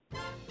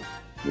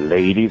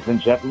Ladies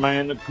and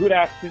gentlemen, good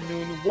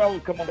afternoon.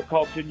 Welcome on the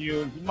Culture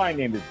News. My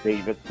name is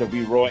David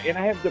Roy, and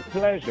I have the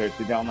pleasure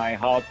today on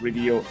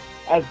iHeartRadio,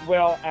 as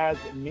well as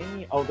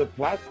many other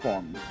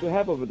platforms, to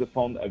have over the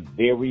phone a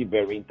very,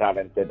 very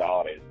talented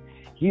artist.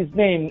 His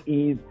name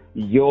is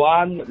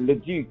Yoan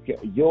Leduc.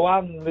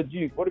 Yoan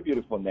Leduc, what a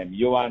beautiful name.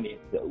 Yoan is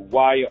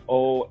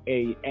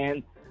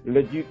Yoan.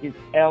 Leduc is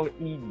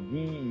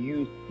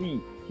Leduc.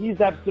 He's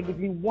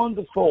absolutely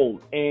wonderful,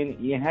 and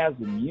he has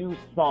a new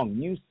song,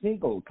 new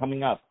single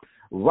coming up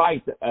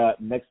right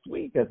next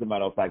week. As a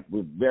matter of fact,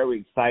 we're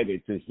very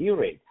excited to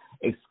hear it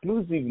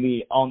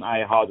exclusively on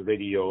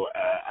iHeartRadio,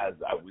 as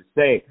I would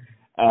say.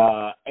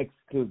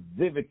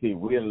 Exclusivity,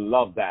 we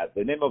love that.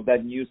 The name of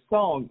that new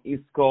song is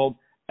called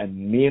A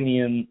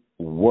Million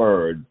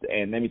Words,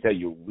 and let me tell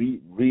you,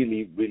 we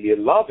really, really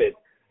love it.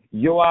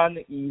 Yoan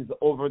is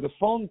over the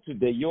phone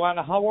today.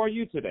 Yoan, how are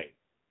you today?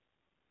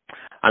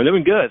 I'm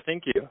doing good,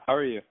 thank you. How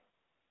are you?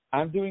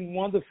 I'm doing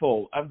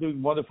wonderful.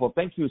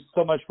 Thank you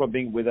so much for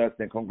being with us,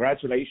 and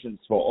congratulations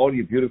for all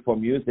your beautiful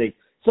music.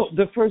 So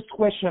the first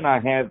question I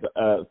have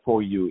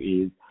for you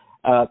is,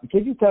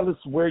 can you tell us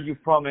where you're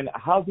from and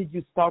how did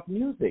you start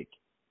music?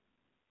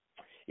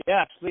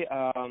 Yeah, actually,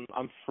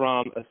 I'm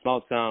from a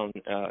small town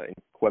in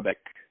Quebec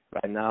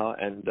right now,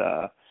 and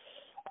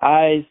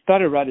I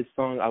started writing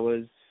songs. I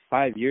was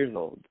 5 years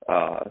old,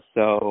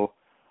 so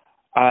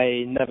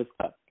I never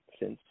stopped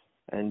since.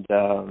 And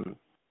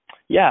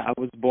I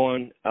was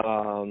born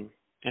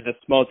in a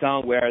small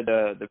town where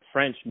the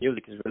French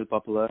music is really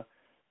popular.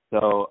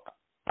 So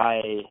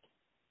I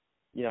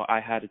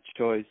had a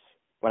choice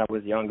when I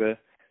was younger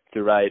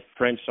to write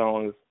French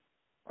songs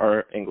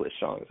or English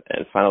songs.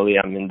 And finally,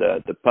 I'm in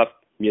the pop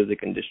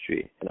music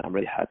industry, and I'm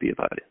really happy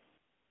about it.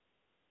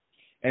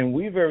 And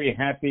we're very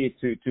happy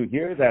to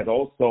hear that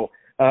also.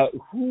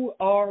 Who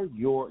are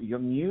your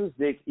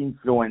music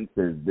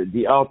influences,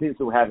 the artists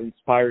who have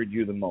inspired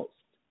you the most?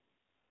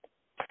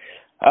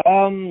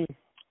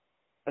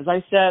 As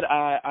I said,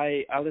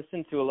 I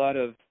listened to a lot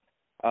of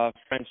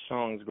French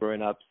songs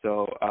growing up,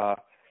 so a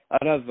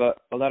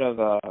lot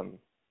of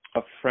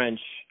French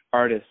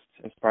artists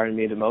inspired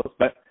me the most.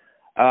 But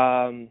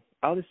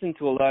I listen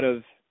to a lot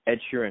of Ed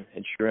Sheeran.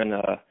 Ed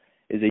Sheeran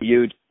is a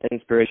huge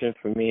inspiration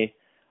for me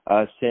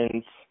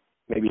since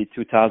maybe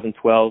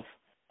 2012,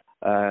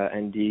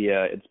 and he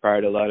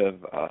inspired a lot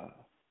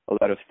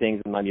of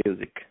things in my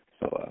music.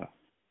 So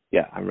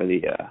I'm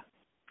really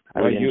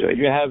enjoyed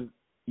it.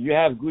 You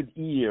have good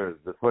ears,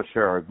 for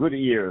sure. Good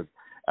ears.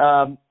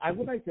 I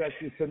would like to ask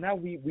you, so now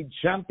we're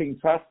jumping,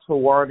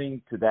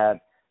 fast-forwarding to that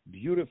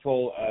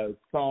beautiful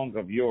song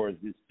of yours,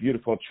 this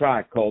beautiful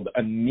track called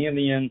A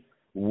Million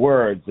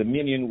Words, A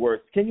Million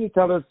Words. Can you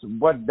tell us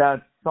what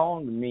that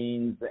song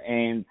means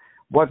and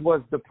what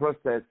was the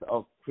process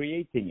of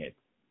creating it?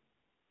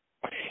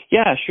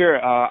 Yeah, sure.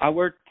 I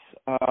worked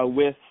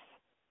with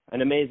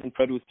an amazing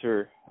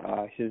producer.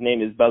 His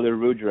name is Balu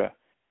Rudra.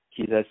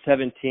 He's a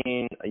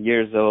 17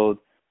 years old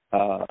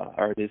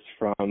artist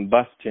from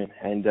Boston,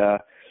 and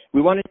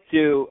we wanted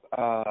to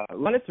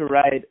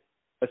write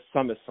a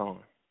summer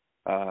song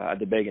at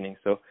the beginning.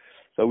 So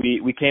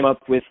we came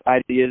up with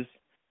ideas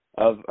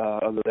of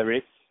the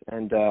lyrics,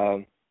 and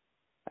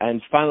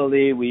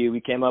finally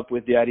we came up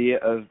with the idea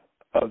of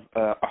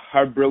a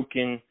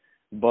heartbroken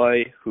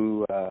boy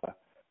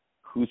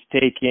who's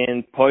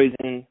taking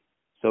poison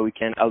so he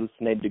can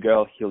hallucinate the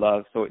girl he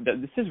loves. So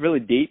this is really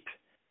deep,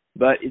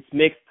 but it's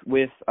mixed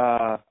with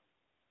a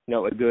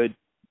good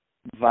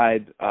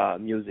vibe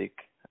music,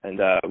 and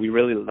we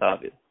really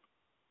love it.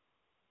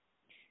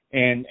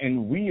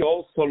 And we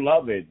also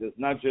love it. It's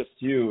not just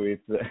you.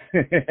 It's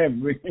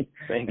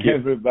Thank you.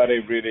 Everybody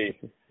really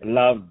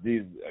loves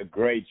this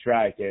great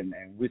track, and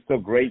we're so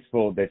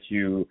grateful that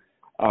you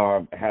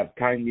have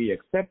kindly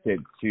accepted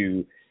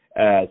to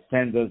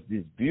send us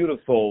this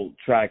beautiful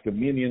track, A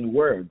Million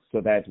Words,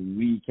 so that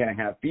we can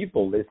have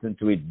people listen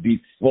to it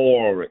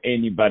before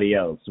anybody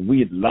else.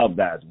 We love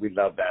that.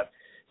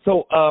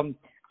 So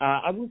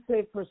I would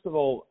say, first of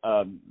all,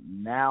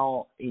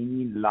 now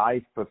any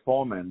live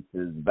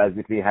performances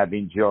basically have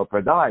been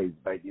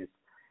jeopardized by this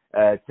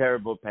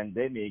terrible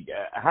pandemic.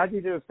 How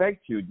did it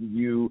affect you? Did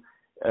you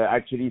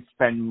actually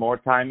spend more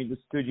time in the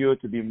studio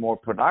to be more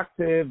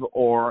productive,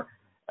 or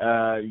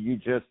you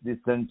just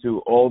listened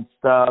to old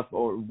stuff,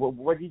 or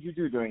what did you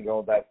do during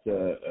all that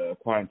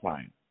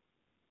quarantine?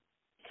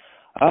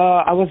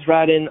 I was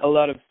writing a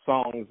lot of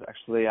songs.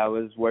 Actually, I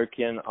was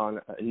working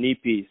on an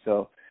EP.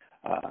 So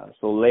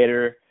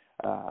later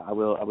I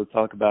will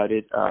talk about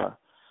it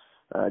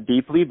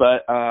deeply.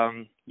 But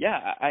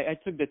I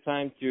took the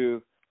time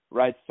to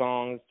write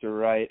songs, to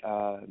write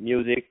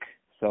music.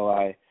 So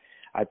I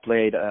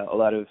played a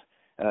lot of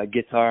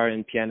guitar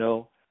and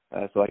piano,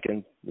 so I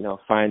can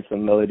find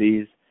some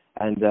melodies.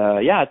 And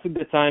I took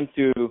the time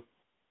to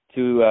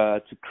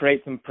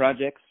create some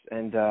projects,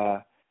 and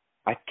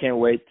I can't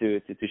wait to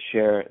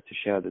share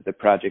the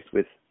projects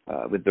with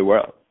the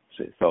world.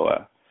 So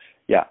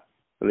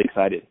really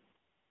excited.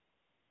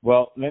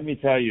 Well, let me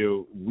tell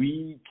you,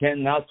 we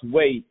cannot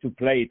wait to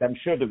play it. I'm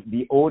sure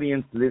the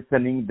audience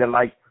listening, they're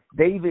like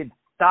David,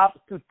 stop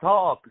to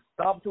talk.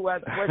 Stop to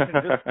ask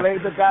questions. Just play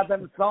the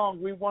goddamn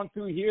song. We want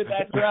to hear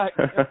that track.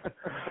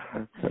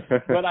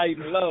 But I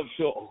love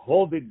to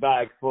hold it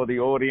back for the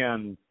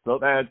audience so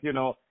that,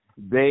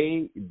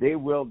 they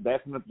will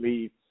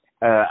definitely,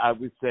 I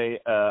would say,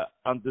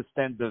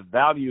 understand the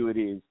value it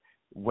is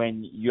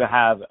when you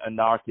have an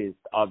artist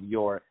of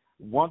your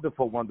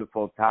wonderful,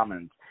 wonderful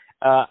talent.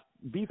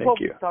 Before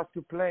we start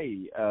to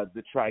play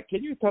the track,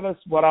 can you tell us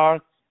what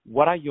are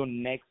your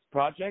next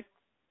projects?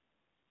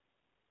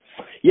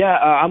 Yeah,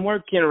 I'm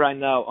working right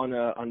now on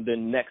the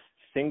next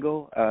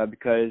single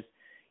because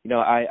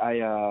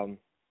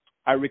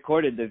I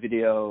recorded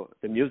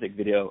the music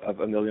video of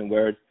A Million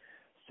Words,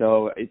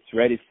 so it's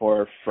ready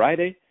for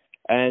Friday,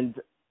 and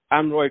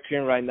I'm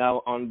working right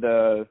now on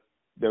the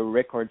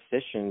record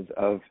sessions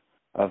of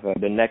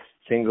the next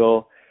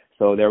single.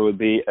 So there will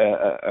be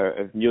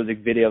a music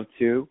video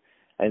too,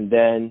 and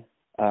then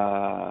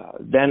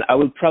I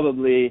will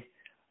probably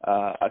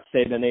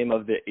say the name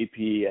of the EP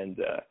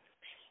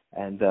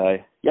and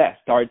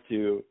start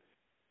to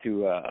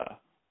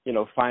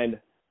find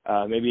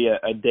maybe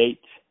a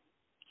date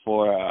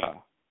for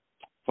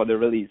the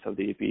release of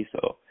the EP.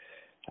 So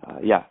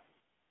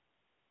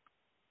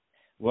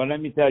Well,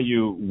 let me tell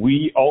you,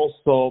 we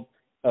also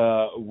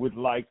would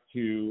like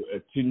to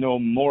know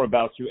more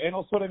about you, and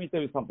also let me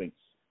tell you something.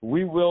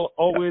 We will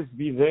always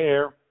be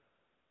there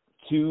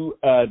to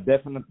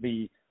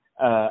definitely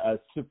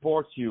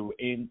support you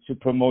and to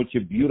promote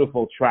your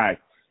beautiful track.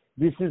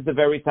 This is the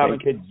very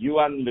talented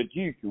Yoan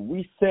Leduc.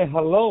 We say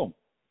hello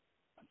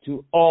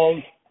to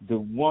all the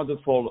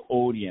wonderful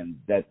audience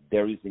that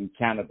there is in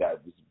Canada.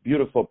 These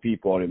beautiful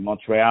people in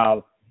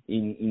Montreal,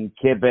 in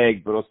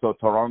Quebec, but also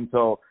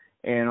Toronto,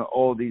 and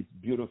all these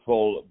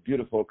beautiful,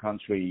 beautiful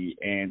country.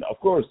 And of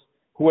course,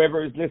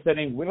 whoever is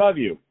listening, we love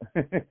you.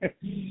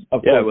 We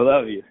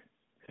love you.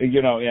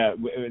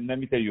 Let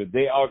me tell you,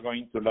 they are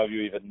going to love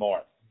you even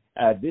more.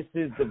 This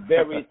is the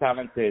very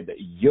talented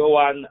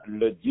Yoan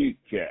Leduc,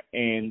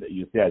 and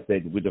you see, I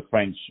said with a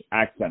French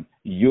accent,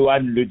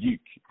 Yoan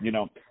Leduc,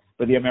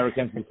 but the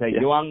Americans will say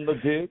Yoan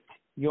Leduc,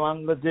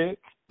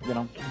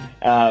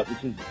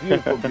 which is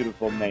beautiful,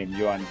 beautiful name,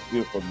 Yoan,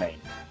 beautiful name.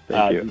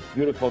 Thank you. This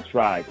beautiful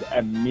track,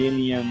 A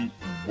Million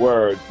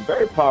Words,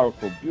 very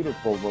powerful,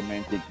 beautiful,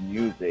 romantic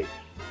music.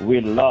 We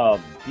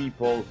love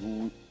people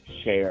who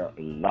share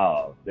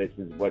love. This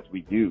is what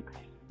we do.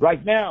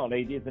 Right now,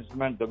 ladies and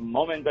gentlemen, the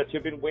moment that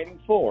you've been waiting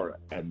for,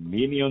 A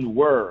Million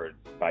Words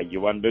by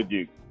Yoan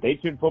Leduc. Stay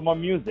tuned for more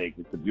music.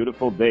 It's a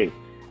beautiful day.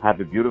 Have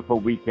a beautiful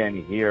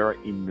weekend here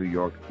in New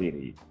York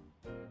City.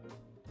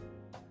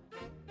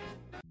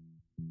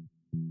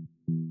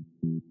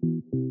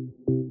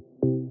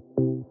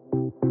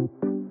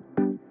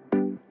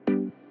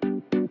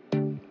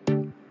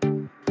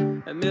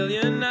 A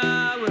million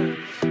hours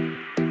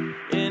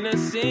in a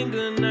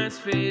single night's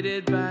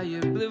faded by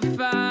your blue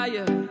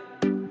fire.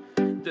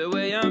 The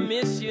way I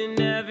miss you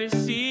never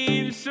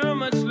seems so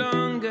much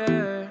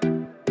longer.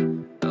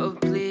 Oh,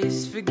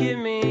 please forgive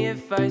me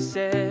if I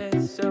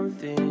said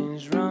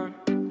something's wrong.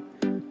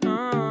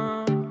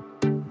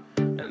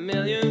 A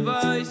million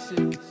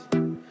voices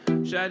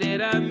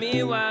shouted at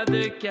me while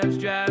the cab's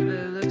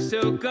driver looked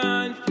so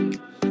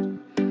confused.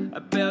 I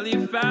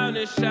barely found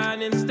a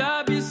shining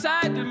star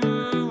beside the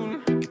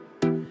moon.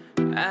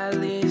 At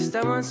least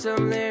I want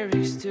some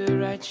lyrics to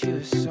write you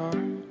a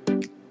song.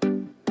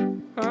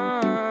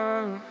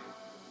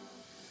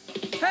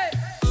 Hey!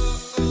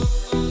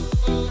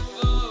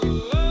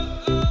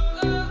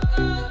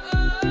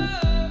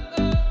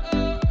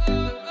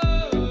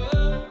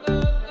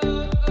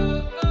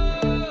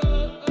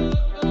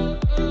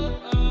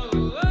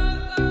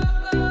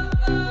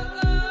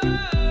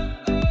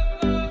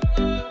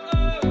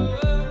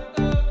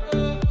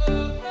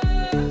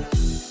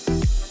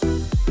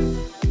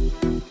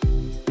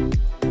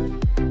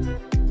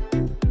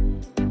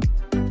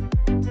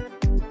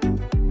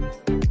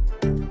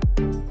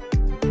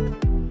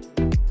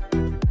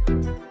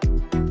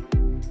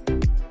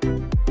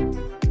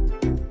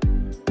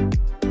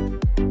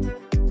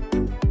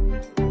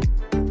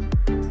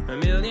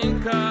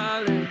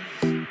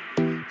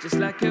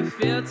 A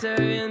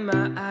filter in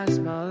my eyes,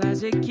 small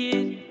as a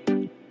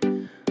kid.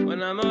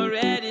 When I'm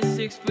already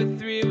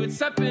 6'3" with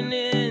something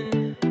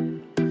in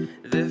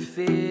the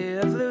fear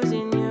of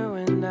losing you,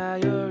 and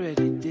I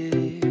already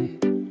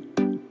did.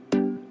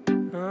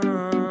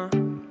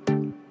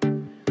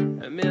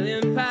 A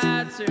million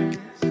patterns,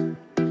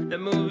 they're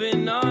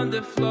moving on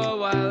the floor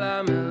while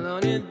I'm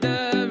alone in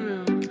the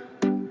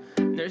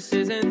room.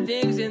 Nurses and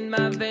things in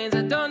my veins,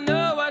 I don't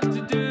know what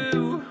to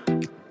do.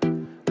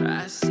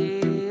 I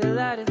see a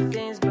lot of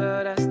things,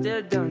 but I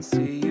still don't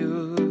see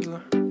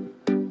you.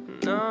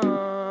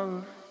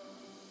 No.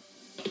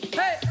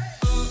 Hey!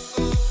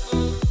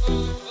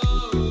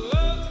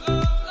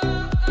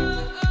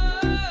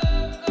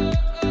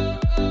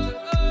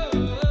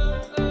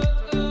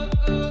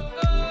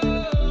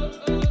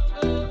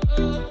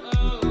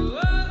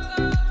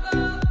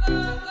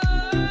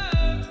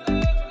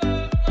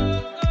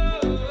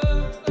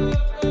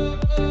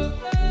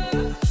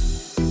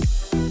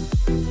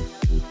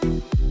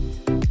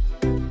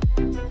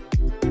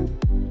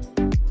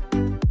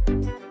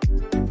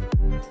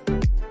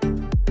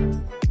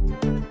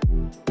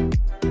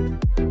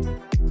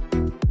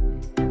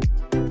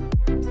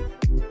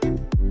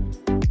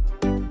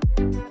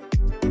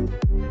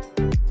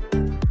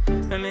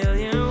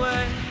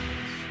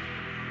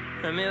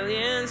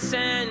 million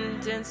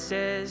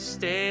sentences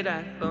stayed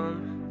at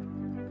home.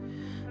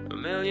 A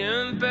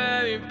million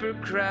paper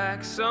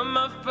cracks on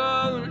my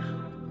phone.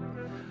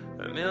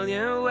 A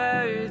million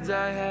words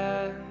I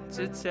had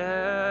to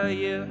tell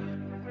you.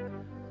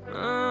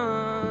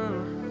 Oh.